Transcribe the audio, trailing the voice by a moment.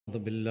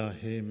أعوذ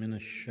بالله من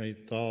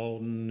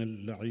الشيطان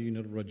اللعين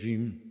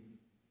الرجيم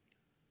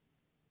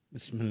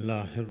بسم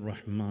الله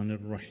الرحمن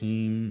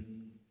الرحيم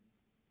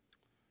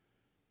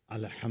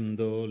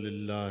الحمد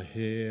لله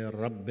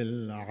رب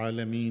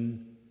العالمين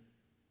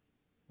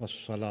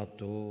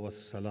والصلاة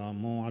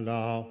والسلام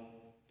على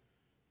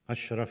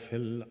أشرف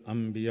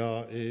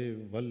الأنبياء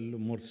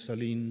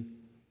والمرسلين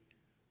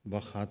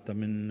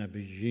وخاتم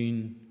النبيين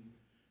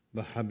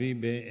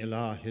وحبيب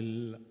إله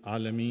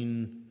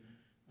العالمين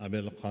أبي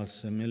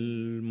القاسم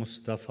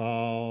المصطفى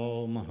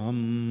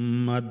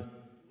محمد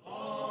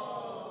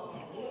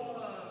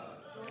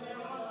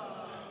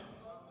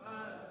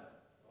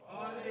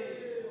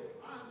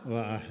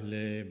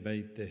وأهل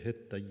بيته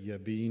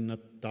الطيبين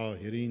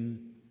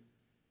الطاهرين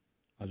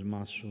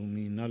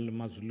المعصومين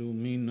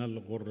المظلومين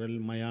الغر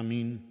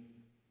الميامين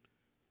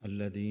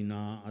الذين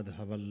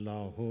أذهب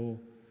الله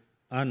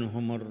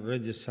عنهم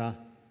الرجس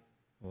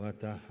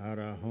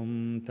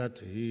وطهرهم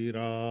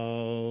تطهيرا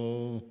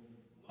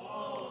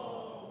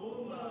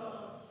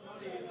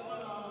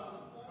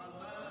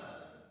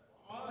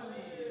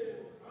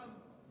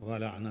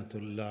ولعنة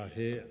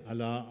الله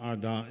على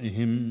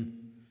أعدائهم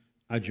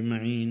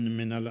أجمعين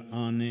من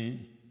الآن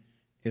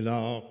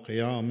إلى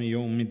قيام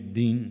يوم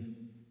الدين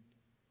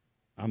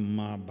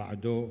أما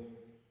بعد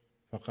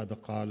فقد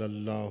قال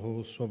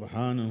الله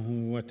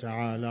سبحانه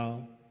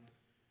وتعالى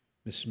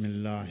بسم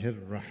الله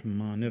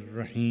الرحمن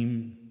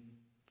الرحيم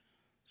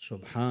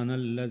سبحان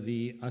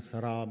الذي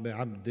أسرى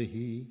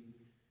بعبده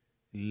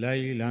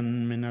ليلا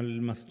من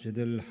المسجد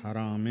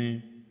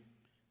الحرام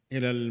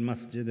إلى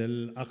المسجد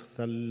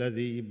الأقصى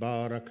الذي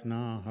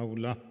باركنا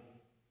حوله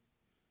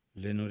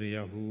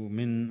لنريه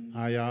من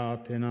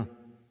آياتنا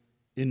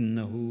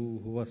إنه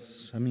هو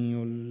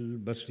السميع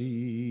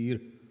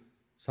البصير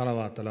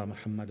صلوات على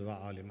محمد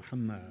وآل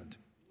محمد.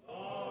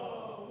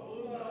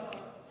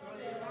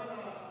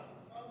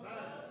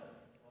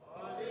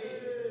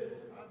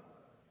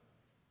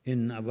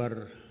 In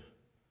our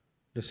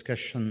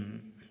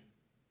discussion,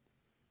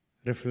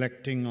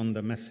 reflecting on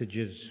the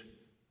messages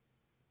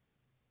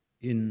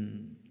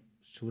in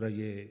Surah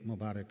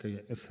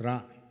Mubarakah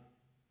Isra,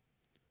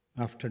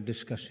 after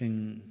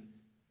discussing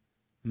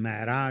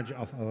Mi'raj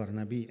of our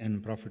Nabi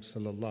and Prophet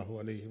sallallahu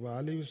alaihi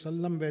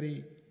wasallam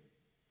very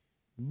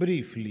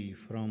briefly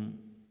from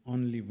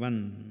only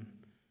one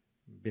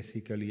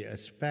basically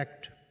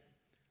aspect.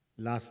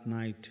 Last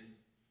night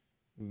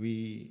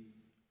we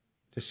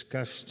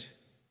discussed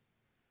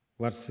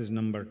verses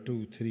number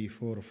 2, 3,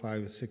 4,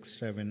 5, 6,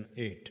 7,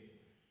 8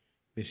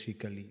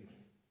 basically.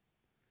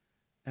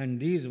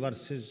 And these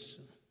verses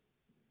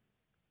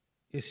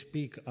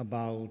speak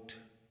about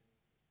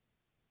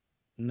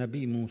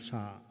Nabi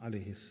Musa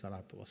alayhi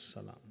salatu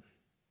wassalam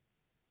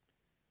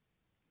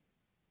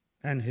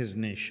and his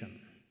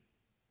nation,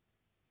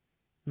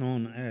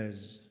 known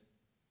as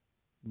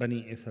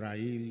Bani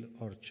Israel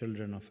or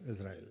children of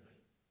Israel.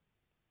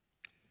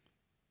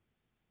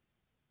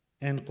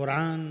 And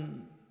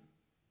Quran,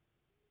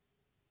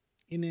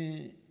 in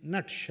a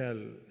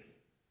nutshell,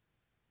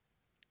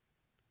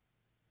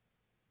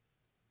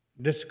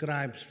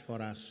 describes for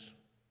us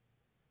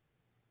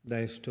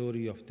the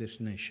story of this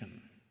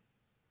nation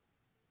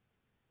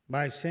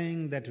by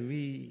saying that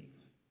we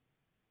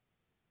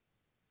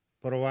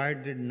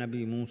provided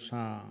Nabi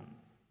Musa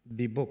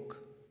the book,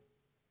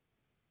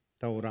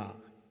 Torah,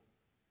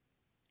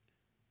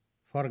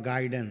 for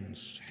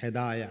guidance,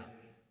 hidayah,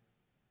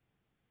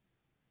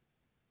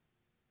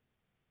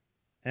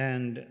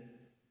 and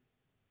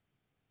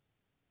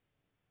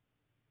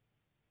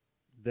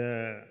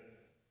the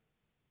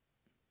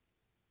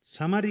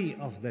summary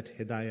of that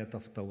hidayat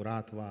of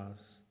Torah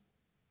was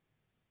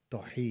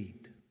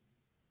Tawheed.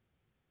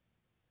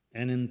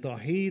 And in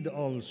Tawheed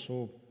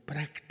also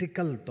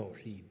practical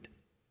Tawheed,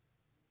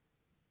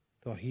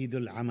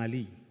 Tawheedul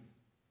Amali.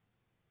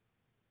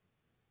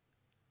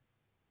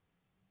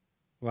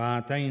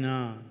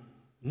 وآتينا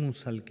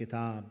موسى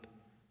الكتاب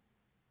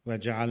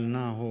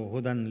وجعلناه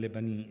هدى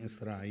لبني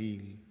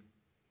إسرائيل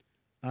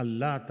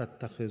ألا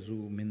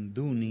تتخذوا من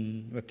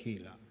دوني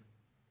وكيلا.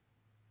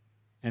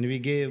 And we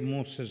gave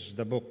Moses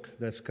the book,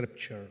 the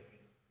scripture,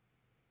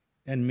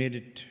 and made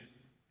it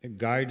a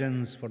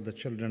guidance for the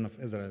children of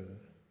Israel,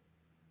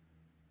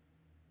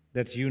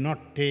 that you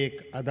not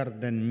take other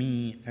than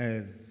me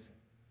as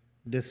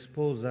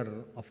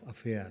disposer of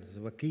affairs,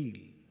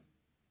 wakil,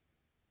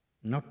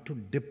 not to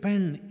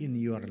depend in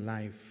your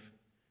life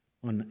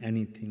on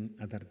anything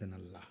other than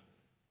Allah.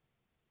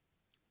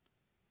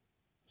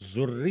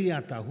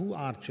 Zurriyatahu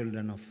are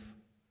children of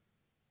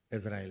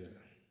Israel.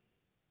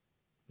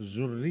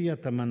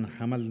 Zurriyata man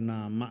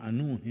hamalna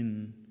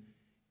ma'anuhin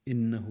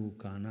innahu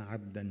kana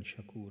abdan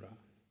shakura.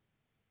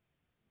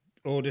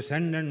 O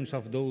descendants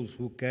of those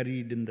who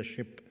carried in the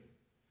ship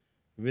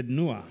with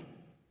Noah,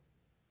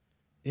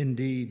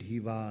 indeed he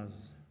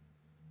was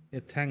a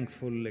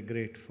thankful, a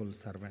grateful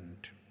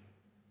servant.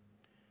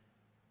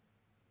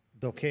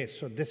 Okay,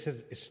 so this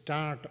is a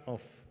start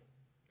of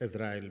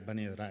Israel,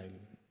 Bani Israel.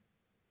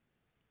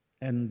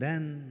 And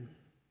then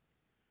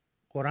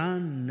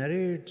Quran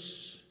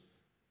narrates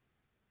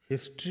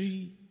history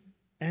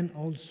and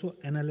also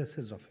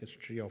analysis of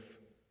history of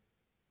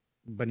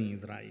Bani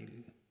Israel,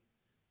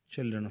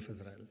 children of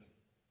Israel.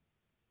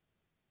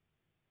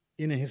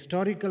 In a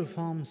historical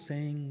form,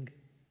 saying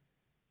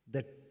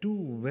that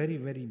two very,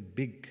 very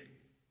big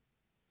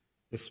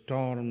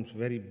storms,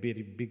 very,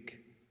 very big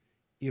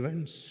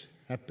events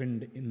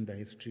happened in the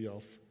history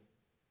of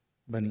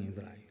Bani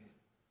Israel.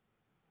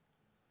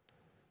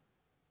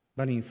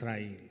 Bani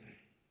Israel.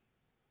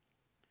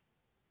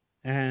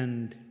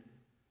 And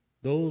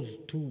those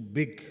two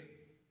big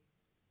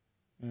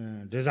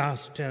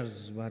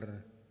disasters were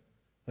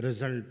a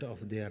result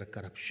of their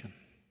corruption,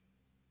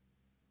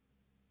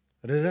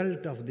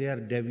 result of their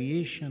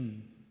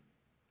deviation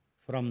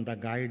from the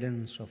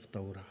guidance of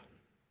Torah.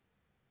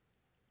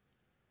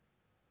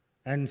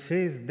 And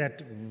says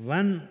that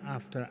one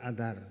after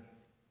other,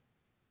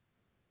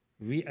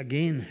 we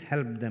again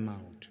helped them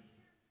out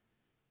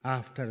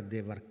after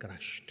they were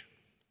crushed.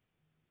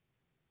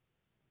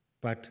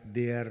 But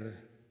their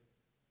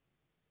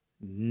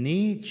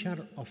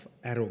nature of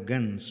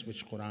arrogance,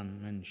 which Quran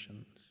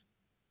mentions,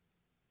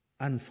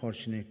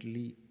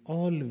 unfortunately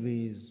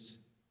always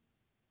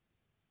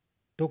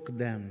took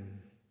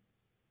them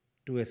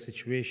to a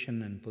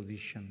situation and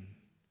position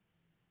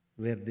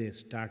where they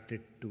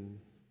started to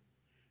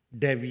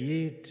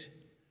deviate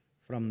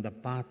from the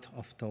path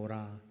of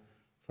Torah,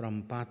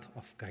 from path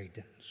of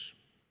guidance.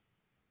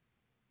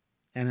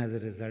 And as a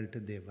result,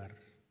 they were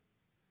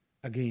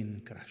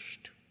again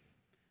crushed,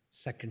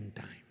 second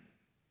time.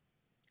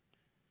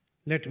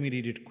 Let me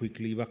read it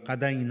quickly.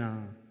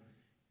 وَقَدَيْنَا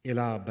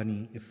إِلَى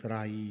بَنِي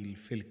إِسْرَائِيلَ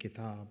فِي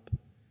الْكِتَابِ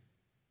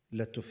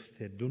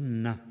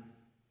لَتُفْسِدُنَّ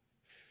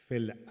فِي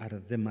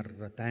الْأَرْضِ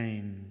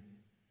مَرَّتَيْنِ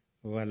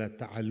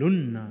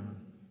وَلَتَعْلُنَّ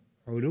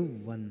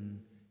عُلُوًّا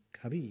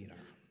كَبِيرًا.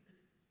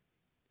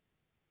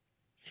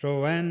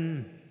 So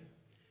when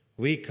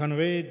we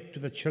conveyed to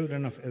the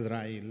children of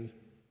Israel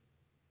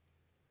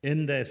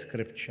in the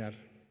scripture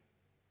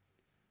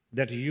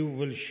that you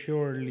will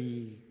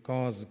surely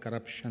cause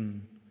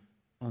corruption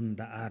on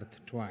the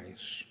earth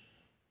twice.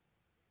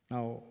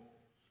 Now,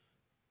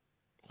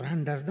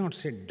 Quran does not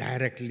say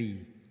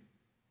directly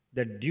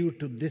that due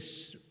to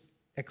this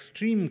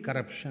extreme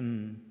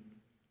corruption,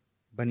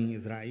 Bani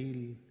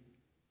Israel,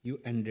 you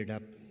ended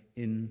up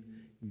in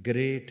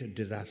great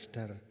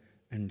disaster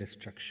and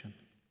destruction.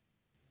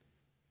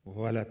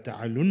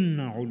 وَلَتَعْلُنَّ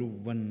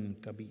عُلُوًّا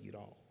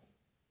كَبِيرًا.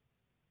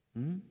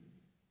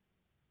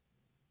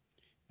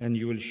 And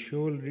you will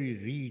surely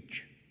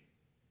reach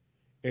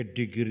a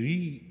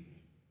degree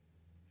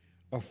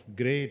of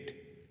great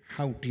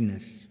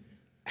haughtiness,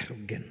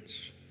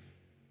 arrogance.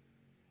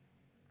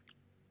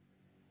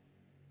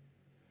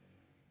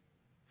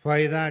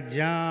 فَإِذَا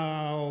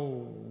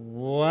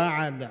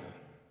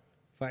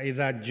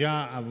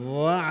جَاءَ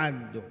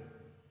وَعْدُ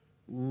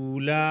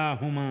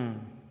أُولَاهُمَا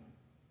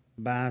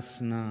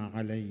بَعَثْنَا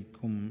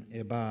عَلَيْكُمْ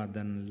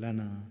عِبَادًا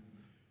لَنَا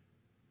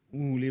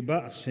أُولِي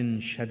بَأْسٍ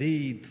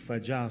شَدِيدٍ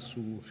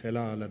فَجَاسُوا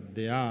خِلَالَ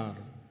الدِّيَارِ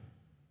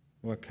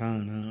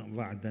وَكَانَ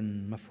وَعْدًا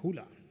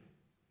مَفْعُولًا.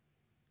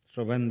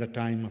 So when the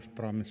time of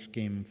promise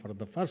came for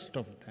the first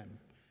of them,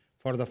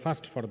 for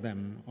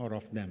them or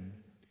of them,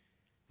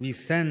 we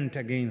sent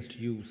against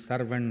you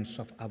servants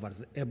of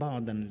ours,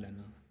 عِبَادًا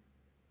لَنَا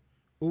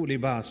أُولِي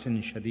بَأْسٍ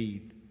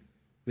شَدِيدٍ,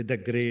 with a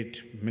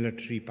great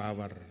military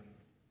power.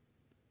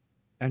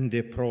 And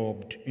they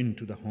probed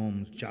into the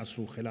homes.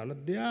 Jasu khilal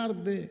diyar,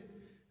 they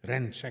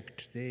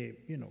ransacked,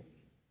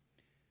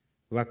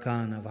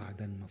 Wakana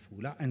wa'dan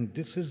mafula. And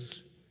this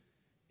is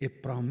a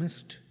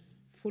promised,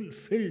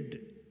 fulfilled,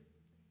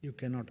 you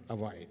cannot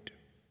avoid.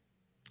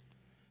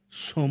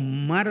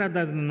 Summa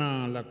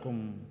radadna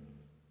lakum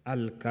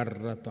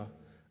al-karrata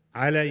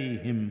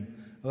alayhim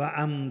wa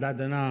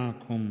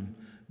amdadnakum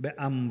bi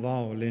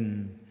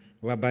amwalin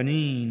wa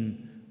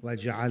banin wa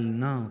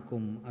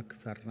ja'alnakum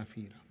akthar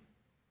nafira.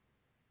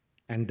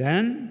 And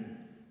then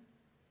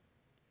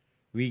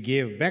we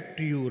gave back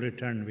to you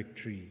return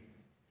victory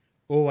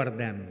over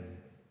them,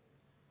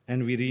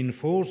 and we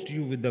reinforced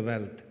you with the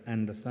wealth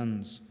and the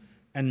sons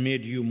and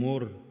made you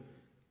more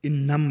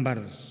in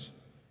numbers,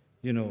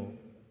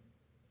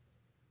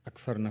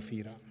 akthar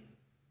nafira.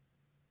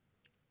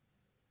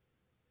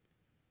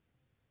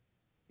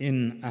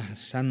 In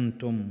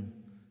ahsantum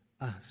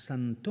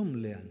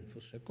li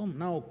anfusikum.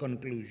 Now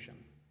conclusion.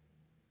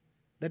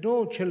 That,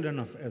 O children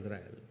of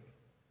Israel,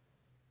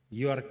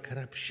 your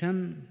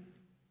corruption,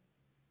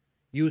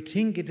 you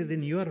think it is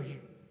in your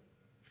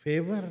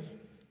favor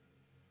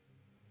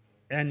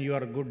and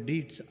your good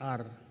deeds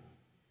are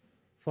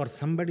for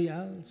somebody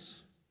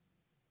else?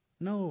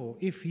 No,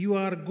 if you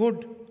are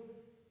good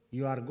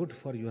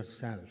for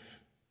yourself.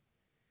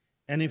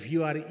 And if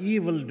you are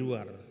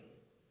evildoer,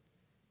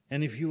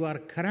 and if you are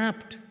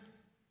corrupt,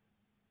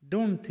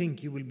 don't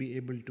think you will be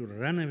able to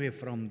run away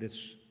from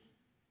this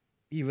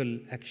evil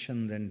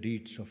actions and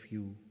deeds of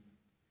you.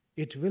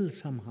 It will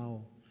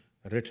somehow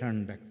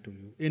return back to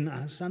you. In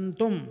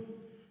ahsantum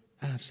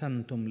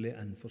li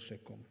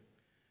anfusikum.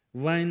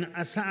 Wa in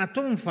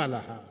asa'atum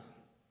falaha.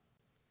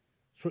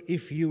 So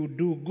if you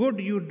do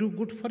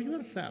good for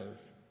yourself.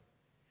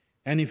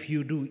 And if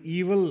you do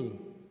evil,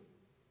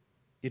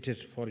 it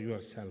is for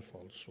yourself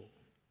also.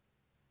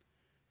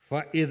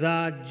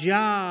 فَإِذَا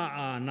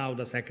جَاءَ, now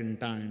the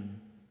second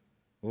time,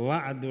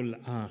 وَعْدُ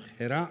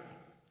الْآخِرَةِ,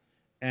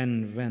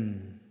 and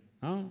when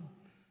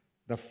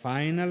the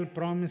final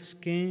promise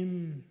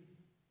came,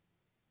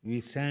 we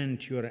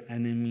sent your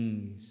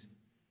enemies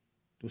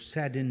to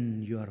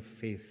sadden your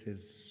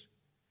faces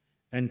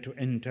and to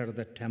enter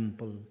the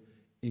temple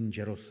in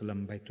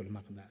Jerusalem, Baitul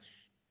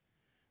Maqdas.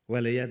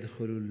 وَلَيَدْخُلُوا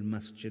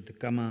الْمَسْجِدَ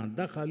كَمَا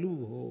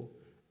دَخَلُوهُ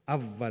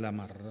أَوَّلَ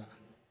مَرَّةٍ.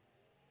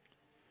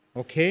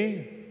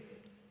 Okay?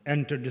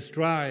 And to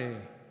destroy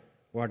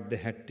what they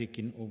had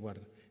taken over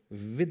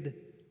with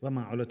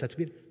وَمَا عُلَى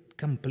تَتْبِيرٍ,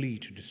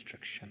 complete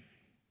destruction.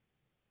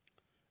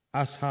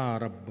 أَسَى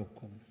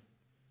رَبُّكُمْ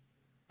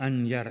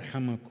أَنْ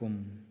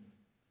يَرْحَمَكُمْ.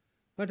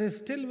 But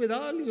still with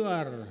all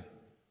your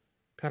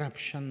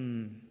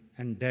corruption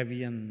and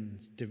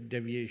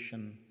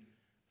deviation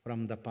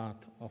from the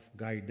path of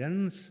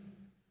guidance,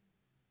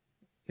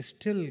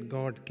 still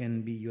God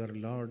can be, your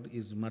Lord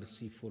is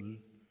merciful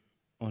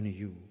on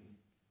you.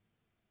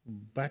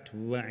 But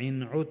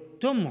وَإِنْ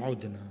عُدْتُمْ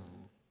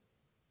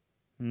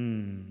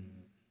عُدْنَا.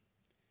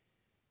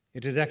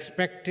 It is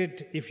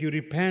expected if you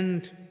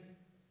repent,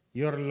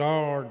 your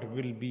Lord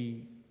will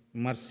be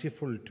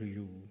merciful to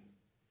you.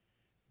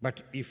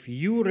 But if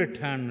you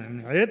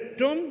return,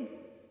 إِنْ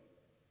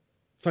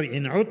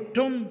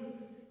عُدْتُمْ,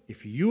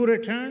 if you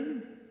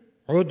return,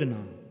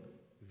 عُدْنَا,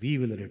 we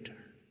will return.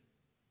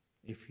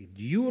 If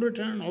you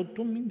return,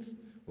 عُدْتُمْ means,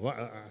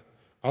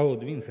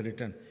 عُد means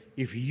return.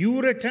 If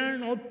you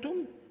return,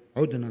 عُدْتُمْ,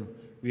 عُدْنَا,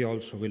 we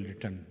also will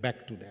return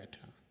back to that.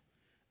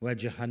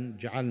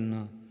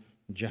 وَجَعَلْنَا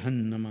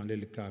جَهَنَّمَ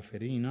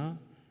لِلْكَافِرِينَ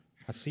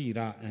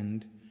حَسِيرًا,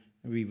 and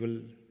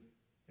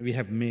we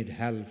have made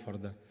hell for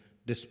the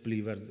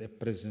disbelievers a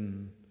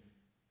prison,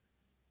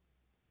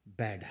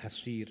 bad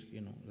hasir,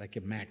 like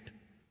a mat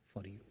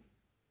for you.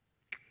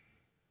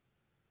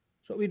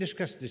 So we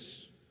discussed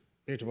this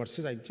 8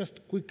 verses. I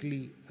just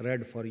quickly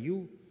read for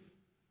you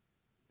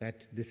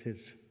that this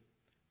is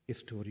a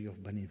story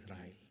of Bani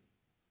Israel.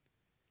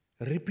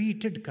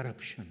 Repeated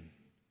corruption.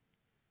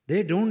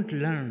 They don't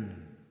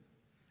learn.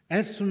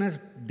 As soon as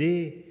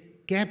they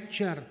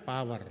capture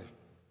power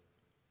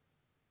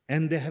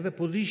and they have a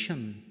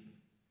position,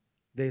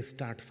 they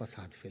start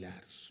fasad fil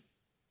ars.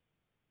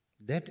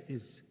 That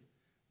is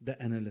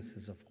the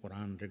analysis of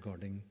Quran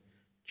regarding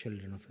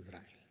children of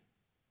Israel.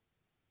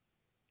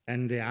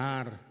 And they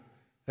are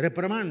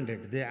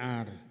reprimanded, they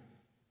are,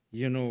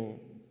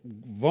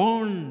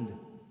 warned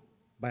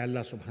by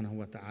Allah subhanahu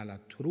wa ta'ala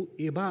through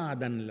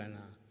ibadan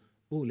lana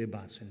uli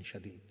basin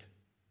shadid.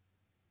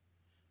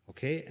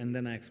 Okay, and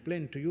then I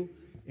explained to you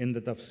in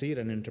the tafsir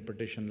and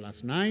interpretation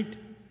last night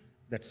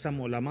that some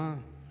ulama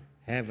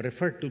have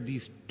referred to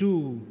these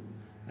 2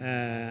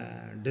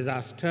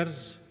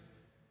 disasters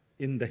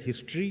in the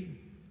history,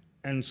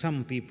 and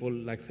some people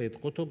like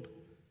Sayyid Qutb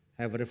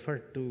have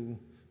referred to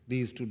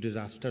these 2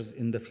 disasters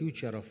in the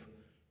future of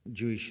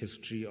Jewish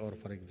history, or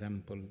for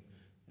example,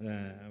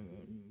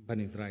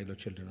 Bani Israel or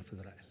children of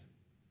Israel.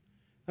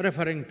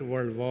 Referring to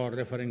World War,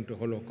 referring to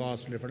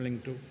Holocaust,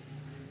 referring to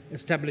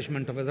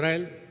establishment of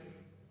Israel,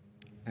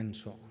 and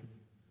so on.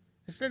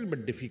 It's a little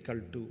bit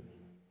difficult to,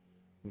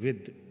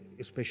 with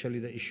especially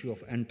the issue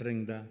of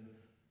entering the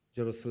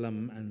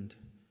Jerusalem and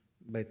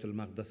Baitul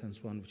Maqdas and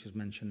so on, which is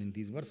mentioned in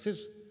these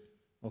verses,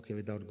 okay,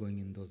 without going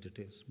in those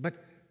details. But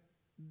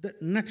the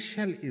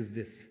nutshell is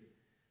this,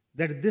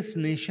 that this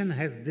nation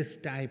has this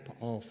type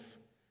of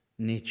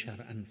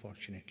nature,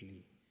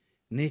 unfortunately.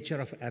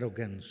 Nature of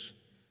arrogance,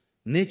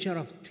 nature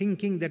of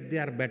thinking that they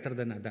are better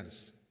than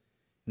others,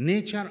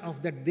 nature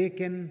of that they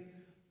can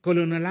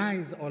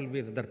colonize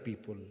always other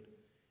people,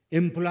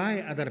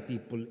 employ other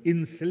people,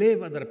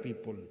 enslave other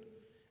people,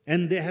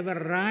 and they have a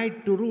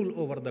right to rule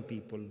over the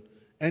people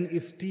and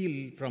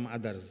steal from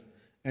others,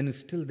 and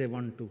still they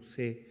want to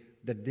say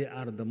that they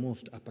are the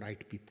most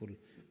upright people,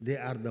 they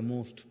are the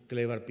most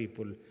clever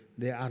people,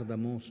 they are the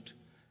most,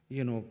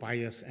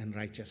 pious and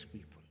righteous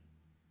people.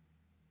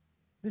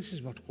 This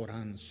is what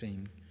Quran is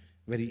saying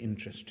very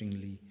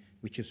interestingly,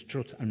 which is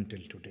truth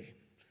until today.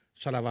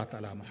 Salawat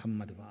ala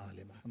Muhammad wa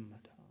ali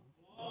Muhammad.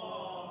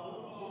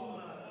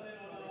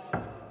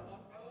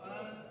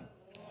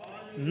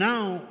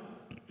 Now,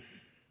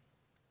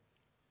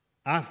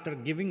 after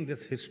giving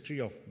this history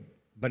of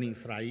Bani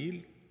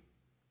Israel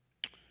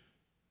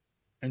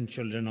and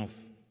children of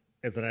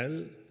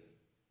Israel,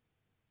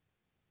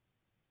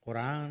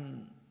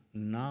 Quran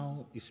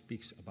now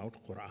speaks about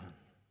Quran.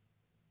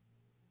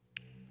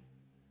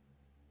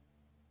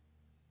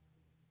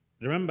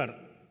 Remember,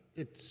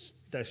 it's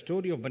the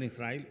story of Bani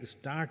Israel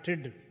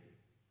started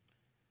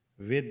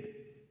with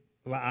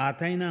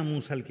وَآتَيْنَا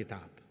مُوسَى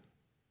الْكِتَابِ,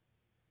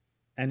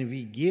 and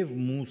we gave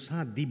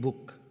Musa the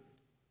book.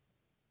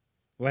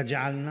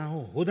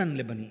 وَجَعَلْنَاهُ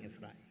هُدًى لِبَنِي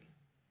إِسْرَائِيل,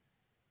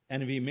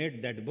 and we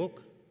made that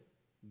book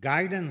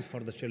guidance for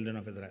the children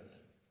of Israel.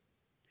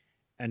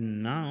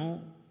 And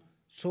now,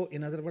 so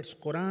in other words,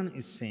 Quran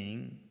is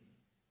saying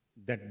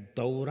that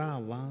Torah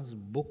was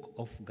book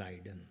of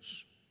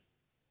guidance.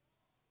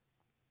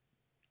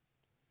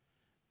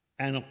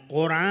 And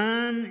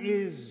Quran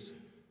is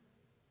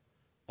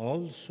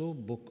also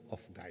book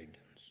of guidance.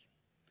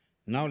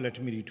 Now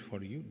let me read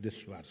for you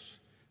this verse.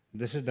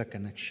 This is the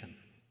connection.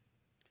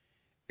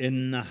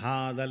 Inna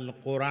hadha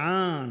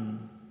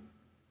al-Quran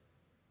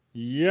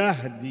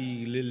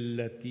yahdi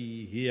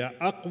lillati hiya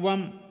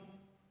aqwam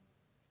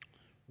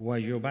wa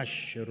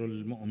yubashshiru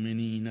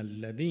al-mu'minina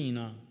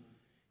alladhina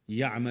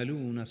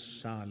ya'maluna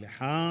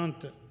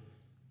as-salihat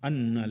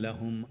anna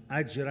lahum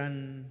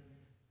ajran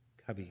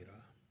kabira.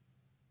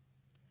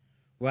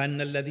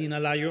 وأن الذين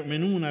لا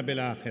يؤمنون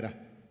بالآخرة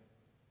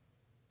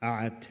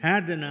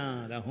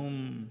أعتدنا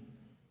لهم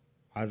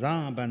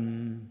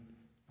عذابا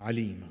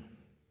عليما.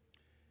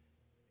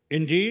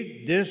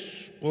 Indeed,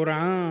 this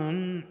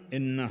Quran,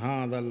 in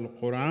هذا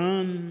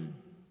القرآن,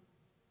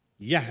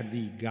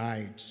 Yahdi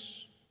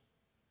guides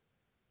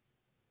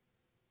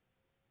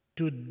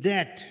to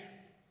that,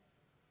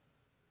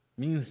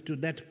 means to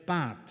that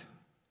path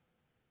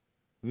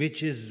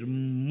which is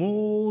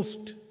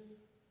most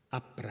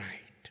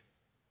upright,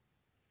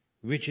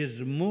 which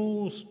is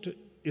most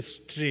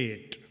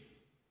straight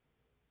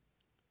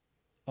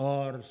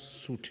or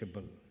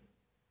suitable,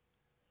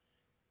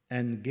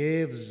 and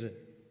gives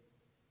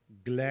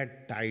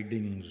glad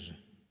tidings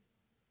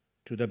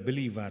to the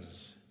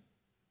believers,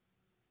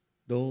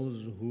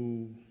 those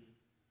who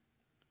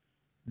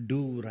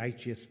do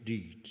righteous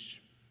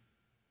deeds.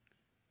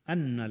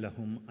 Anna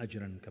lahum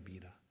ajran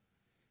kabira,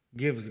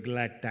 gives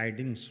glad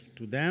tidings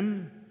to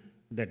them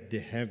that they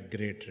have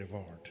great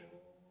reward.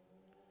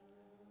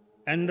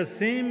 And the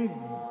same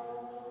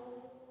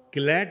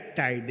glad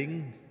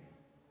tidings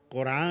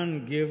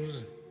Quran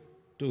gives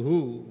to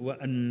who?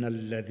 وَأَنَّ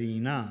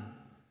الَّذِينَ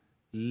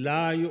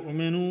لَا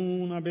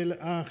يُؤْمِنُونَ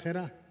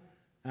بِالْآخِرَةِ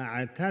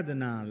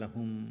أَعْتَدْنَا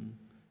لَهُمْ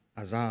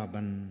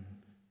عَذَابًا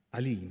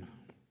أَلِيمًا.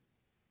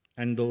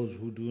 And those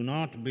who do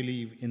not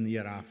believe in the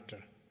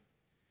hereafter,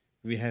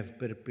 we have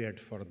prepared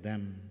for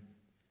them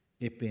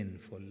a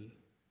painful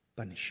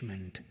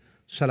punishment.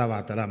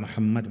 Salawat ala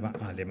Muhammad wa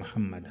ali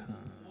Muhammad.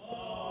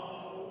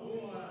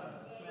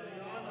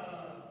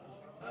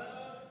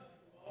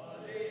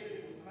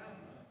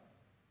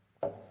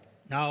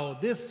 Now,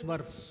 this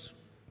verse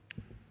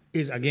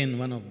is again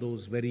one of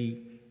those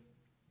very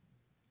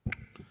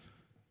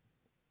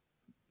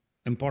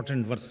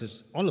important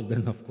verses. All of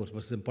them, of course,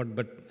 was important,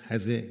 but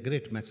has a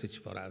great message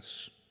for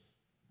us,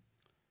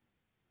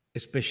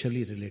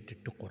 especially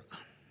related to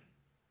Quran.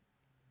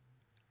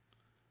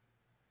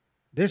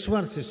 This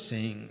verse is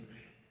saying,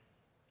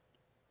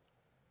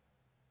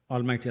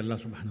 Almighty Allah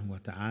subhanahu wa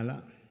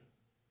ta'ala,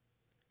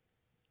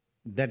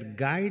 that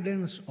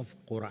guidance of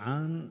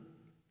Quran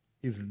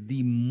is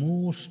the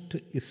most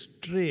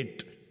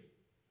straight,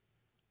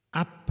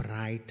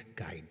 upright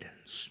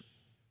guidance.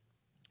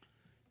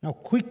 Now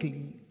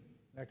quickly,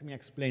 let me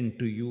explain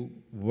to you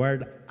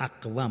word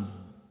aqwam.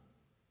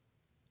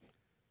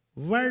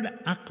 Word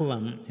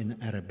aqwam in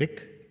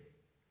Arabic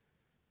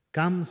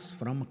comes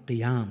from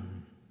qiyam,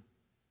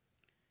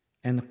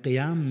 and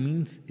qiyam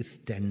means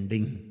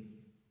standing,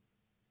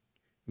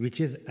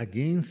 which is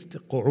against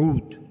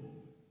qu'ud,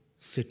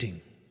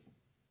 sitting.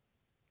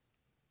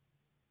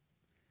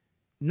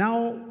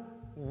 Now,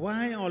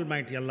 why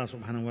Almighty Allah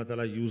subhanahu wa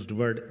ta'ala used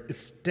word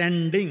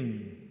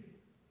standing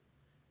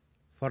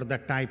for the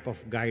type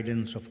of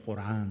guidance of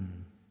Quran?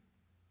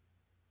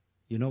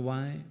 You know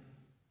why?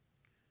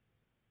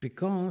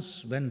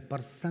 Because when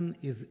person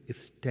is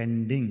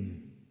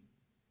standing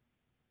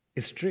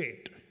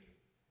straight,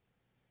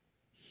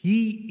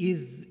 he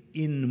is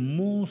in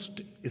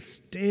most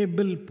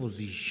stable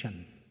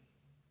position.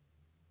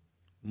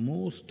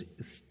 Most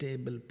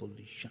stable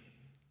position.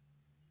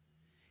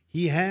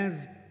 He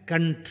has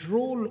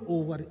control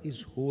over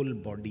his whole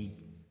body.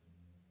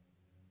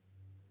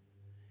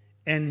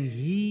 And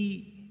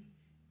he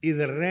is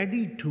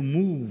ready to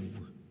move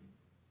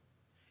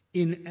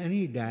in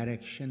any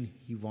direction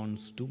he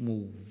wants to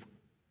move.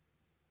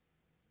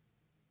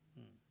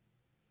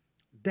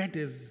 That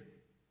is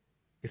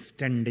a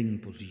standing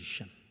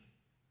position.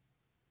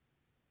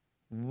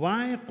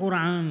 Why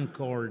Quran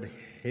called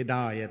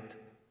Hidayat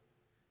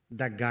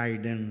the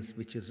guidance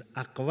which is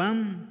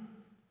aqwam?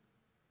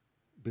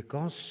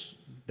 Because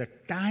the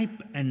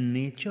type and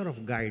nature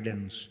of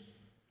guidance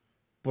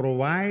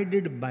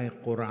provided by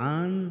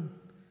Quran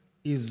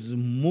is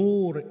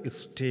more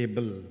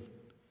stable,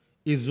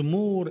 is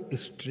more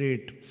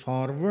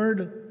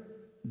straightforward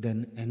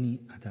than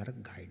any other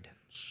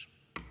guidance.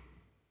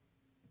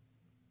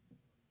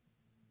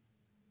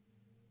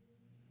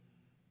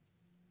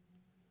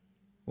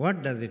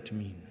 What does it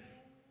mean?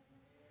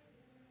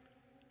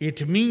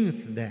 It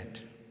means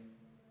that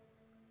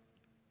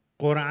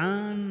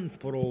Quran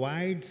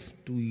provides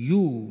to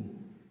you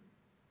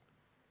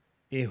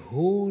a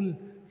whole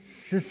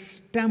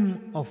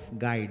system of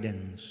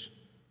guidance.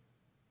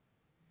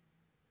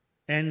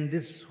 And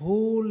this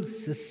whole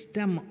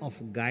system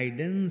of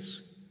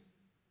guidance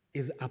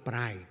is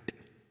upright.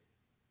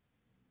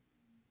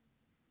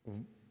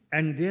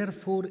 and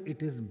therefore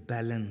it is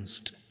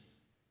balanced,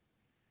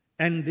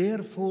 and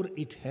therefore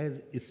it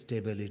has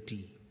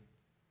stability.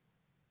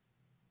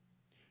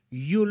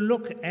 You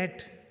look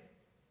at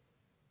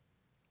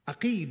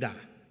Aqidah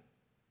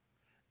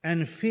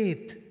and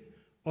faith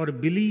or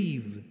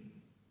belief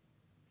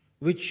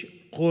which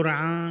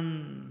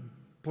Quran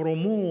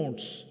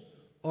promotes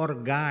or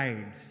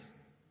guides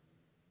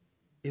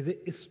is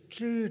a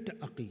straight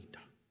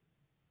Aqidah.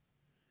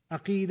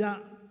 Aqidah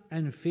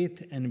and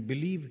faith and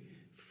belief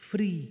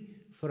free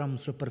from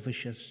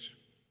superficial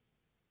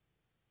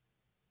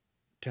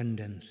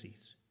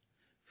tendencies,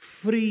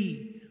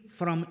 free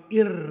from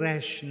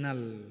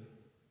irrational,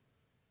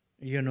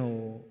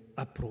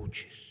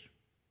 approaches.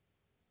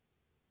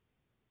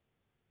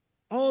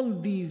 All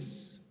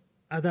these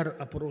other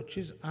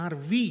approaches are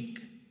weak,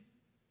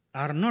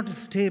 are not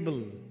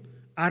stable,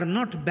 are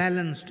not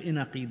balanced in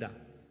Aqidah,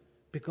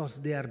 because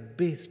they are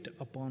based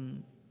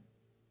upon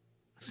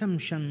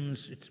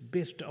assumptions, it's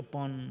based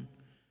upon,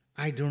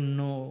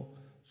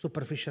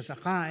 superficial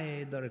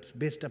aqaid, or it's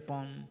based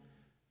upon,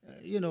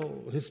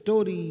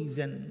 histories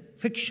and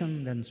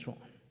fiction and so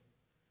on.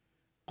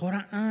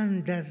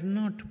 Quran does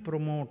not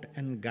promote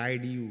and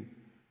guide you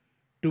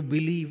to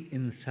believe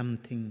in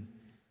something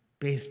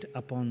based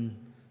upon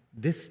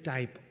this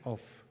type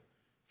of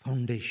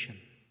foundation.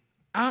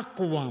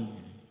 Aqwam,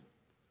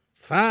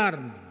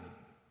 firm,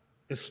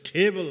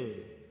 stable,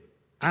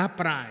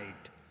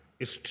 upright,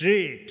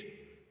 straight,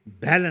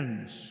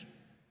 balance.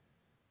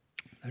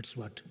 That's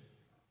what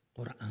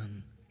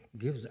Quran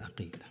gives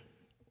Aqidah.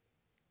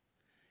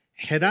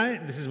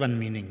 Hidayah, this is one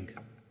meaning.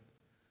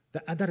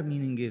 The other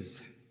meaning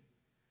is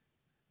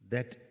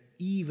that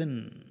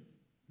even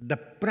the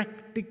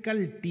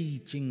practical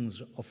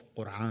teachings of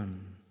Quran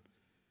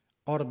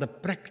or the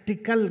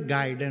practical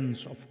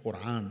guidance of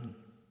Quran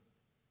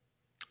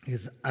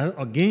is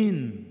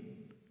again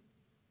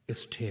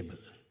stable,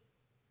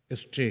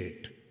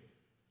 straight,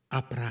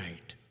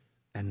 upright,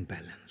 and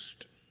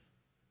balanced.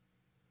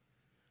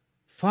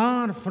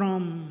 Far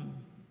from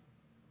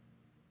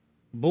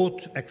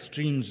both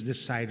extremes, this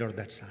side or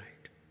that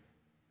side.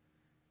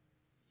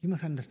 You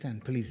must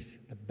understand, please,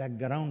 the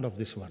background of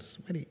this verse.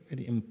 Very,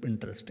 very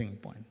interesting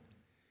point.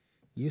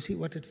 You see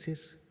what it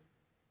says?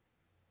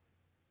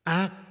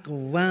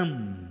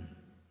 Aqwam.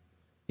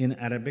 In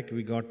Arabic,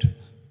 we got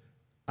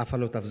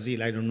afalo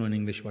tafzil. I don't know in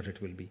English what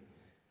it will be.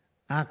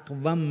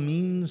 Aqwam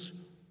means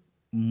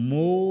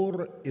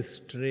more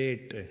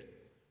straight,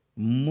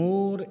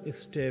 more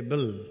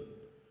stable,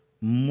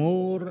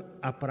 more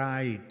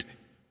upright,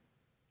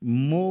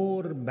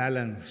 more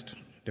balanced,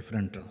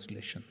 different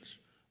translations,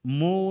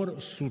 more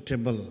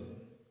suitable,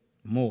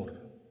 more.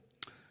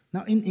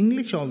 Now in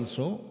English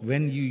also,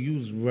 when you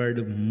use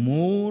word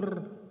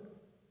more,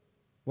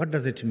 what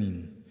does it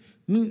mean?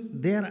 It means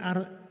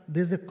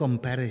there's a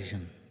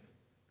comparison.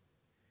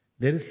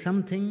 There is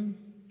something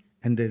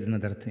and there's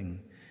another thing.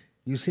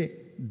 You say,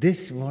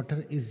 this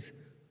water is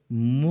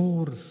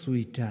more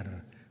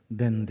sweeter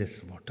than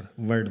this water,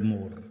 word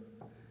more.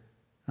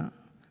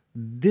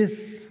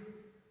 This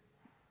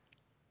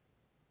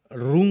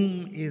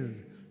room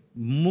is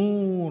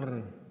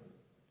more,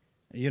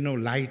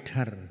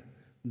 lighter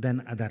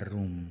than other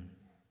room.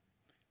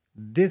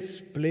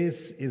 This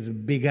place is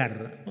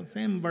bigger,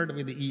 same word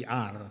with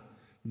ER,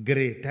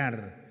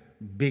 greater,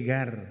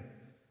 bigger.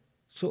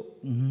 So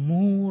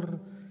more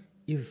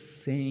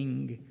is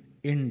saying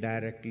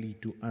indirectly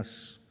to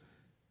us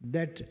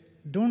that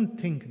don't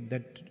think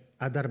that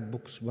other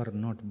books were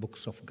not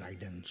books of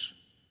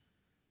guidance.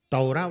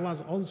 Torah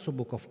was also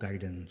book of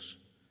guidance.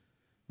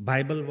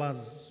 Bible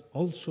was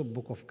also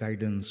book of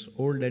guidance.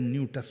 Old and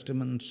New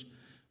Testaments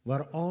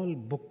were all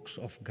books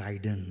of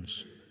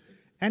guidance.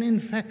 And in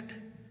fact,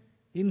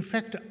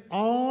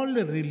 all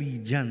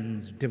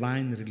religions,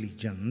 divine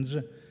religions,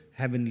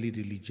 heavenly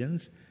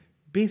religions,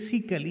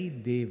 basically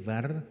they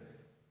were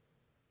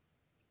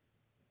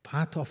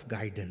path of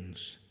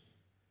guidance.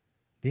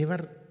 They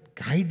were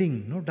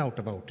guiding, no doubt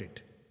about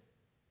it.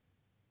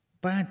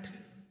 But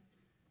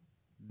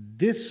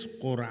this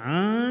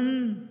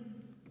Quran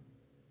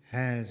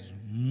has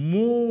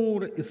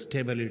more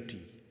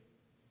stability.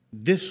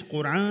 This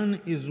Quran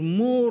is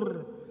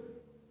more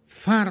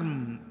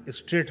firm,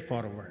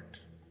 straightforward.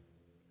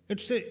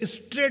 It's a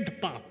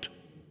straight path.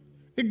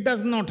 It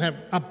does not have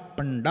up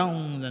and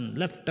down and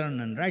left turn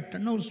and right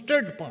turn. No,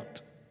 straight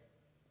path.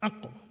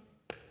 Aqwa.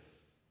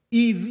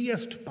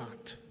 Easiest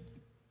path.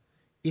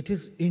 It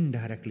is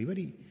indirectly,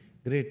 very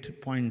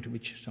great point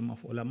which some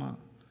of ulama,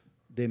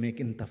 they make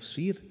in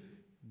tafsir,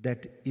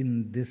 that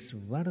in this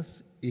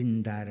verse,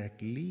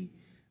 indirectly,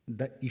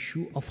 the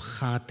issue of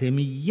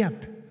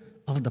khatimiyyat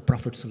of the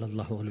Prophet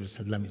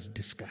ﷺ is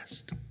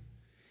discussed.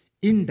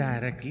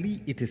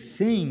 Indirectly, it is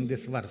saying,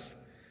 this verse,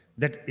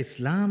 that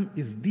Islam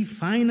is the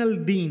final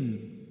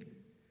deen,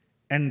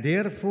 and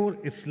therefore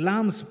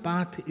Islam's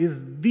path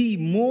is the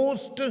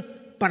most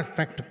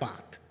perfect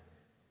path,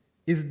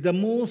 is the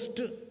most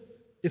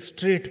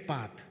straight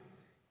path,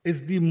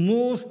 is the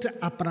most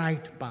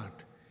upright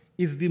path,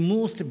 is the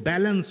most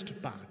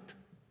balanced path.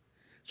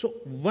 So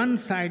one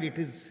side it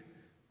is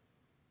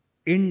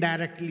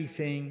indirectly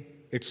saying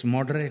it's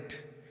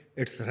moderate,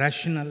 it's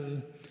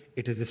rational,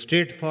 it is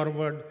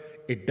straightforward,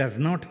 it does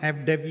not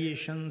have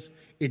deviations,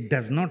 it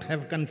does not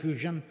have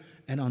confusion.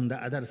 And on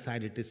the other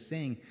side it is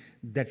saying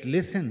that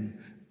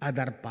listen,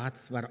 other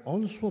paths were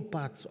also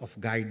paths of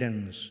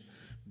guidance,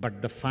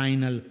 but the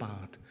final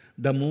path,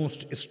 the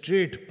most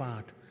straight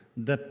path,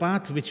 the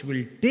path which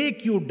will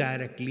take you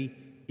directly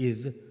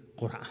is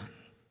Quran.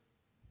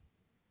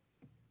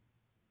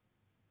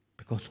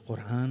 Because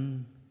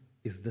Quran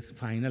is the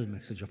final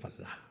message of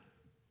Allah.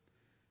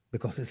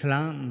 Because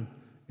Islam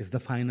is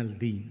the final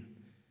deen.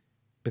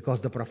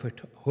 Because the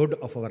prophethood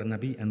of our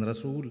Nabi and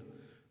Rasul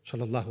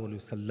sallallahu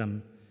alaihi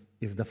wasallam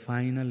is the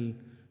final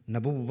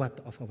nabuwwat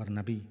of our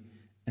Nabi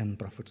and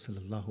Prophet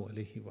sallallahu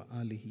alaihi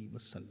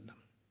wasallam.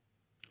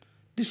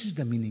 This is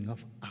the meaning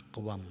of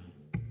aqwam,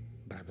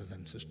 brothers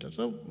and sisters.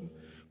 So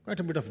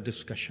quite a bit of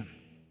discussion.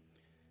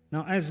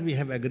 Now, as we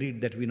have agreed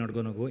that we're not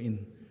going to go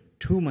in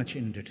too much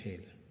in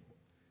detail,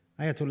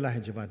 Ayatollah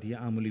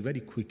Jawadiya Amuli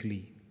very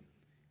quickly,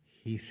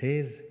 he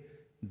says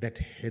that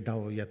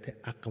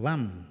Hidayat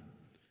Aqwam,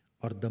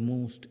 or the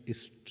most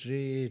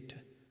straight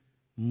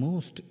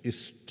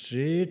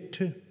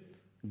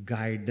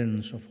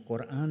guidance of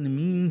Quran,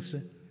 means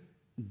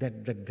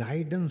that the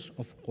guidance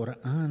of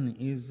Quran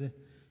is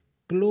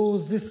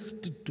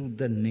closest to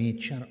the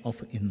nature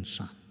of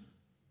insan.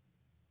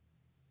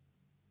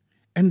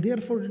 And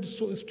therefore it is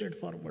so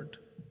straightforward.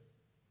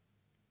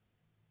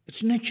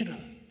 It's natural.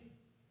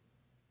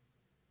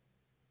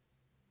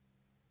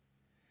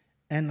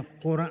 And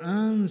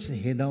Quran's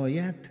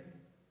hidayat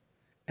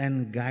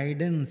and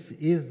guidance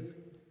is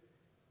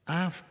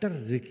after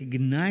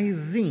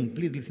recognizing,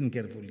 please listen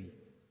carefully,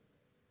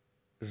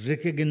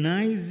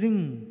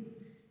 recognizing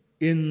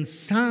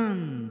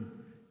insan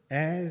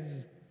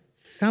as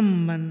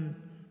someone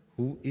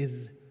who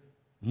is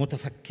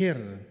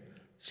mutafakkir,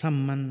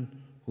 someone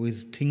who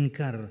is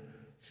thinker,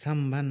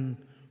 someone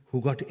who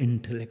got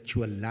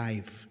intellectual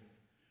life,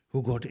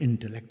 who got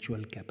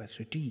intellectual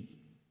capacity.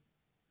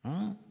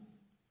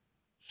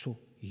 So,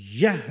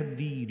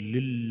 Yahdi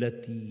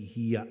lillati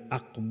hiya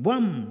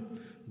aqwam,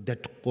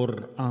 that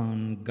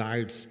Quran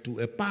guides to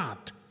a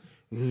path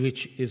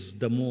which is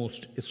the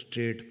most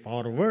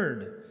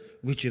straightforward,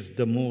 which is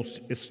the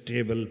most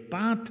stable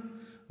path.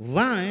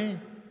 Why?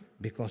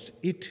 Because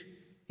it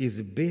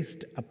is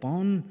based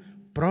upon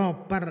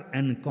proper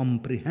and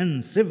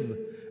comprehensive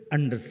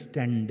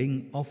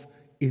understanding of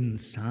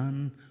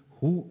insan,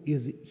 who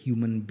is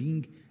human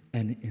being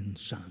and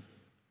insan.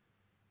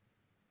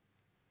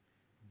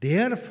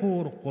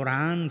 Therefore,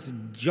 Quran's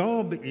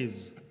job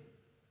is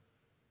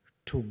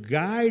to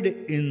guide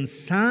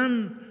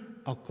insan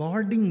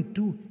according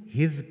to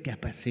his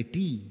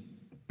capacity.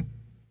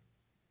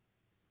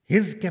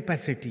 His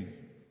capacity.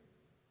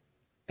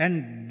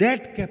 And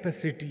that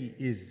capacity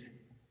is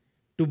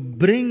to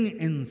bring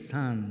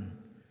insan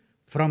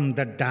from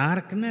the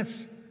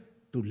darkness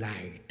to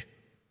light,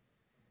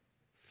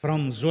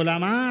 from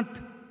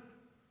zulamat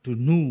to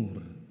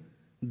nur.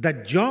 The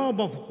job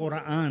of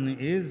Quran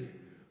is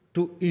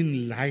to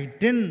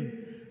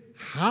enlighten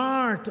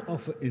heart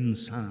of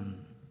insan.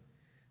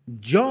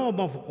 Job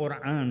of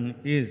Quran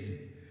is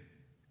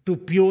to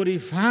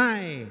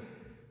purify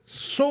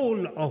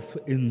soul of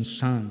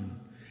insan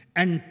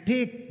and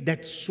take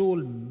that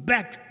soul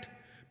back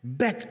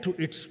to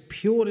its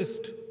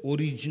purest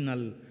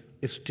original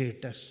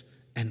status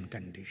and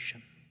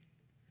condition.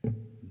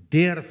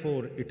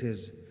 Therefore, it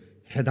is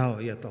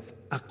Hidayat of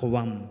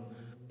Aqwam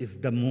is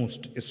the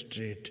most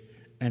straight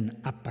and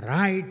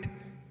upright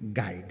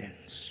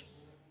guidance.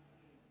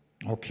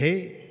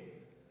 Okay?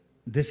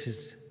 This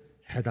is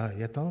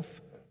Hidayat of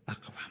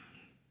Aqwam.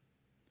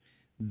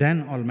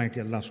 Then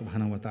Almighty Allah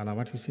subhanahu wa ta'ala,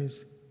 what He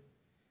says?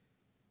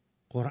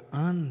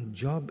 Quran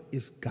job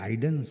is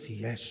guidance,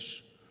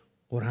 yes.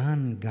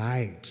 Quran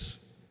guides.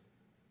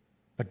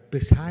 But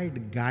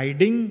beside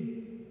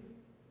guiding,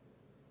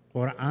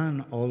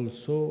 Quran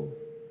also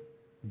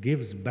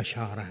gives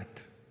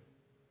basharat,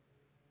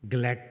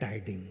 glad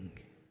tidings,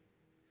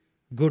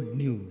 good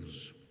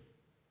news.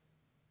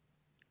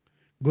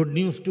 Good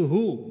news to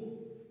who?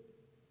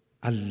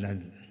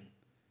 Allah.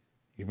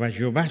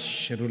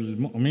 وَيُبَشِّرُ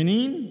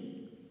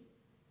الْمُؤْمِنِينَ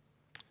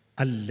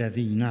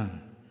الَّذِينَ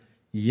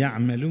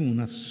يَعْمَلُونَ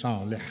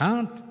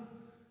الصَّالِحَاتِ.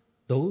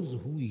 Those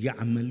who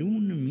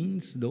يَعْمَلُونَ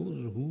means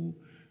those who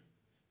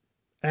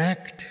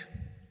act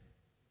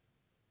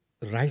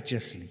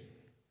righteously.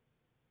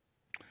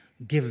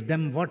 Gives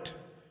them what?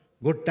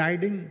 Good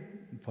tidings.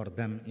 For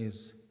them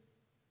is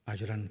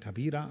ajran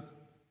kabira,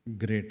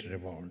 great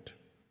reward.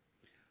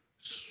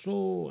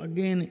 So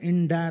again,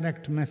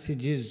 indirect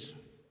messages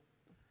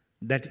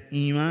that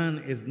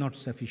Iman is not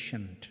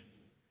sufficient.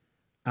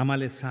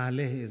 Amal Saleh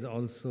is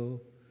also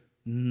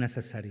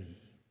necessary.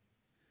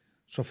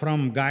 So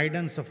from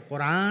guidance of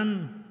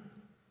Quran,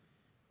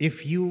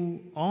 if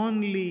you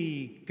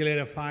only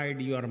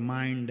clarified your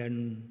mind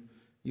and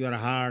your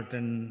heart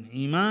and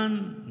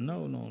Iman,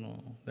 no,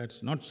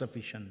 that's not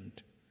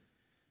sufficient.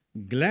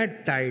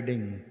 Glad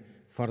tidings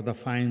for the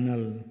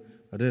final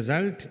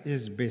result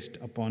is based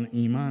upon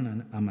Iman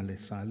and Amal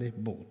Saleh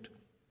both.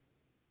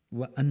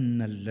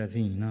 وَأَنَّ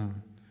الَّذِينَ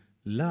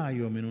لَا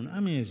يُؤْمِنُونَ.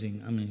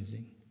 Amazing,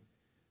 amazing.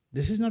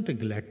 This is not a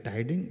glad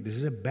tiding, this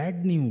is a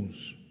bad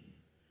news.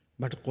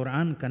 But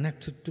Quran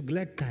connects it to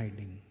glad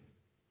tiding.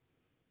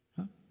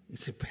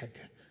 It's a bad.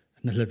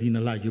 أَنَّ الَّذِينَ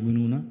لَا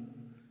يُؤْمِنُونَ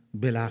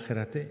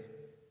بِالْآخِرَةِ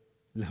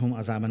لَهُمْ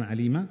عَذَابٌ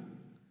أَلِيمٌ.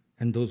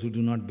 And those who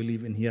do not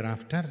believe in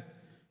hereafter,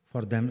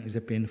 for them is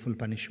a painful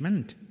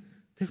punishment.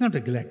 This is not a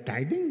glad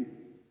tiding.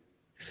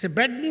 It's a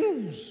bad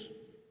news.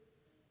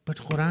 But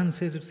Quran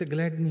says it's a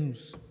glad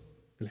news.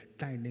 Glad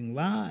tiding.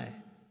 Why?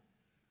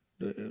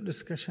 The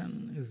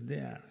discussion is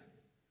there.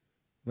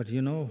 But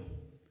you know,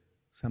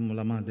 some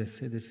ulama, they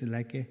say this is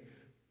like a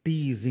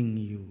teasing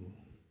you.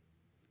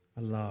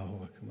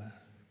 Allahu Akbar.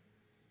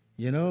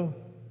 You know,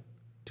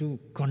 to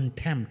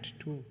contempt,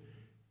 to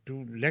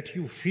let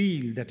you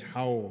feel that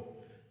how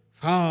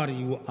far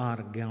you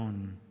are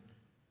gone,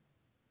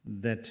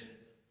 that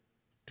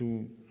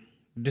to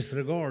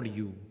disregard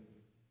you,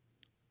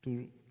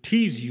 to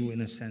tease you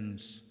in a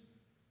sense.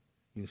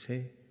 You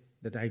say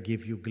that I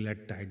give you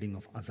glad tiding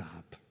of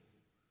azab.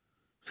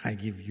 I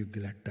give you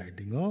glad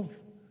tiding of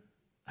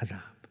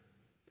azab.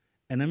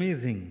 And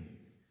amazing,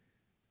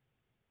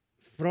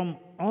 from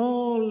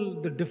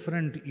all the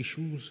different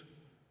issues,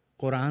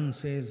 Quran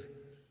says,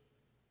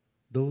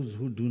 those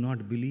who do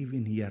not believe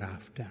in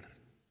hereafter.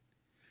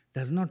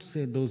 Does not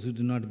say those who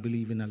do not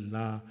believe in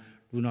Allah,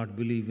 do not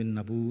believe in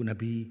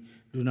Nabi,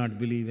 do not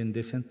believe in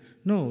this and...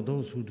 No,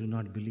 those who do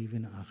not believe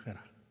in Akhirah.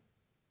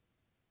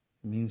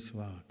 Means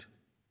what?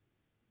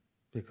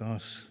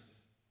 Because,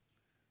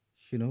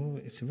 you know,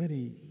 it's a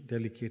very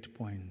delicate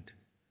point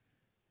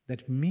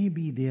that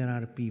maybe there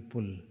are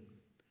people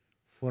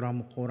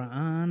from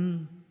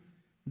Quran,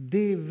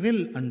 they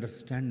will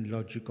understand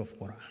logic of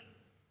Quran.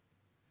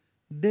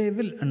 They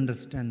will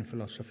understand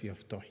philosophy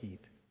of Tawheed.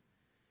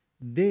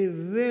 They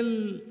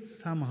will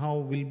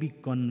somehow be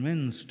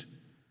convinced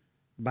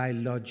by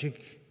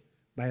logic,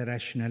 by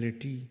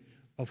rationality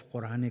of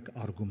Quranic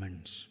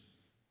arguments.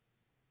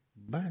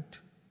 But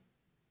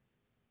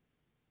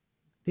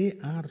they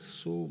are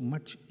so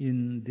much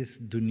in this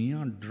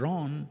dunya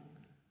drawn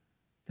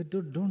that they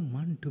don't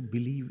want to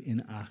believe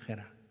in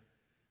Akhirah.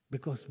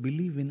 Because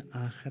believe in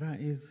Akhirah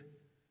is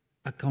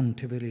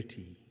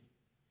accountability.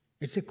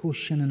 It's a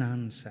question and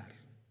answer.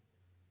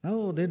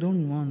 No, they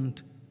don't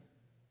want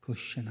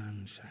question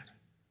answer.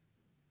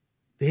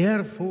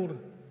 Therefore,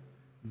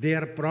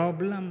 their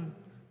problem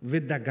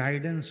with the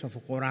guidance of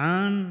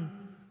Quran,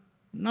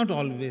 not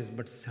always,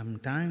 but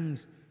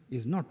sometimes,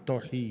 is not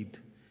Tawheed,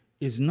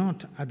 is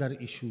not other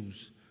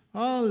issues.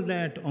 All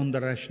that on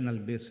the rational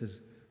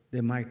basis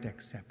they might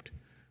accept.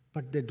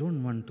 But they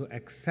don't want to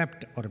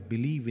accept or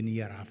believe in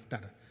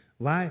hereafter.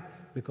 Why?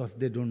 Because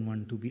they don't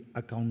want to be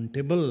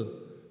accountable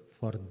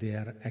for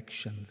their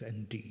actions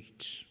and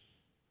deeds.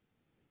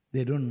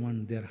 They don't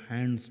want their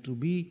hands to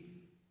be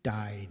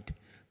tied.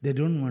 They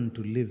don't want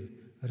to live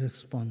a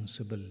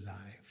responsible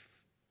life.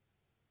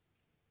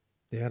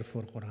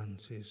 Therefore, Quran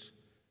says,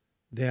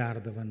 they are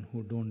the one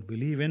who don't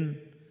believe in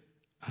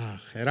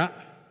Akhirah.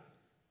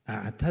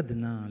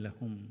 أَعْتَدْنَا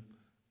لَهُمْ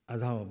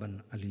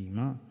عَذَابًا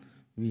أَلِيمًا.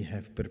 We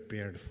have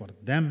prepared for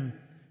them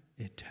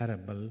a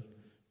terrible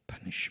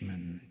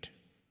punishment.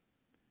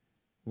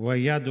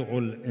 وَيَدْعُ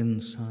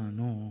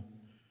الْإِنسَانُ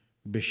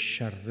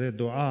بِالشَّرِّ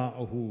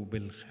دُعَاءُهُ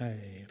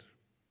بِالْخَيْرِ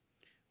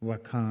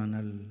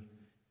وَكَانَ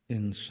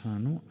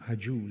الْإِنسَانُ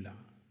عَجُولًا.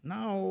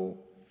 Now,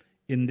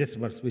 in this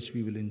verse, which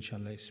we will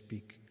inshallah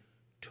speak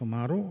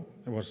tomorrow,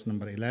 verse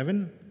number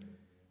 11,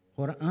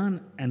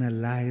 Quran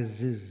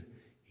analyzes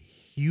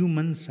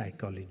human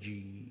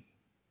psychology.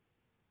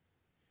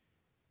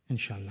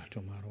 Inshallah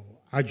tomorrow,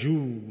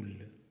 Ajul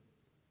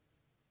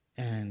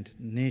and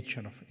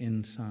nature of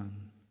insan,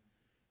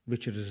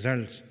 which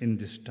results in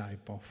this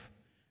type of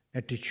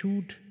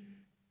attitude,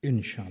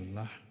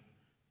 inshallah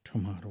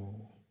tomorrow.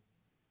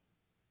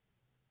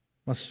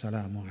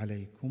 Wassalamu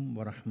alaikum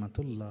wa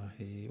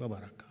rahmatullahi wa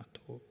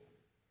barakatuh.